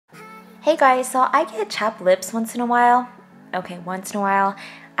Hey guys, so I get chapped lips once in a while. Okay, once in a while.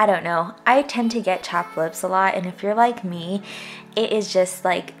 I don't know. I tend to get chapped lips a lot, and if you're like me, it is just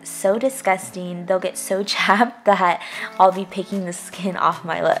like so disgusting. They'll get so chapped that I'll be picking the skin off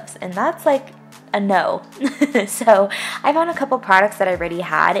my lips, and that's like a no. So I found a couple products that I already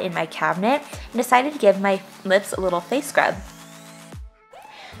had in my cabinet and decided to give my lips a little face scrub.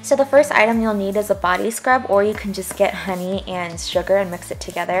 So the first item you'll need is a body scrub, or you can just get honey and sugar and mix it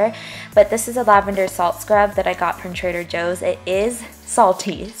together. But this is a lavender salt scrub that I got from Trader Joe's. It is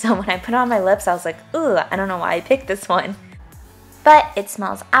salty, so when I put it on my lips, I was like, ooh, I don't know why I picked this one. But it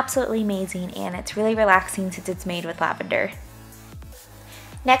smells absolutely amazing, and it's really relaxing since it's made with lavender.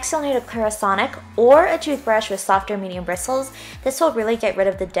 Next, you'll need a Clarisonic or a toothbrush with soft or medium bristles. This will really get rid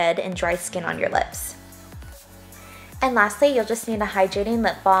of the dead and dry skin on your lips. And lastly, you'll just need a hydrating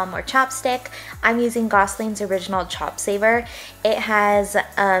lip balm or chapstick. I'm using Gosling's Original Chop Saver. It has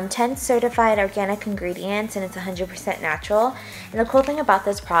 10 certified organic ingredients and it's 100% natural. And the cool thing about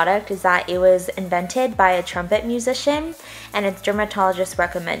this product is that it was invented by a trumpet musician and it's dermatologist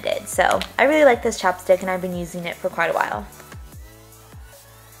recommended. So I really like this chapstick and I've been using it for quite a while.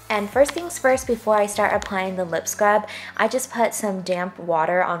 And first things first, before I start applying the lip scrub, I just put some damp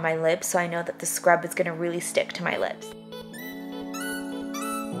water on my lips so I know that the scrub is going to really stick to my lips.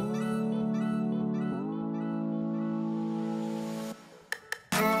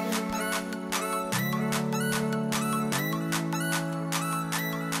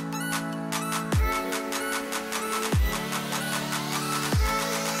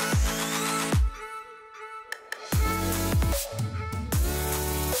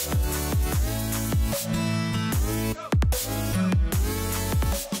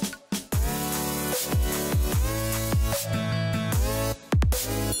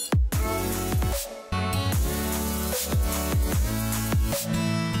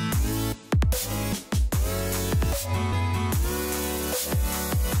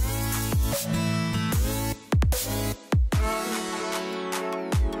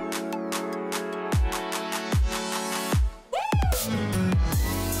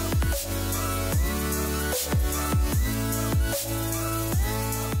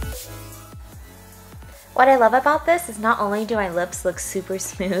 What I love about this is not only do my lips look super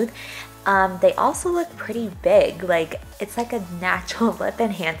smooth, they also look pretty big. Like, it's like a natural lip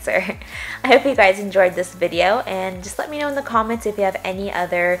enhancer. I hope you guys enjoyed this video, and just let me know in the comments if you have any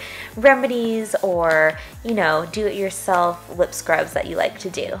other remedies or, you know, do-it-yourself lip scrubs that you like to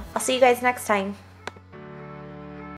do. I'll see you guys next time.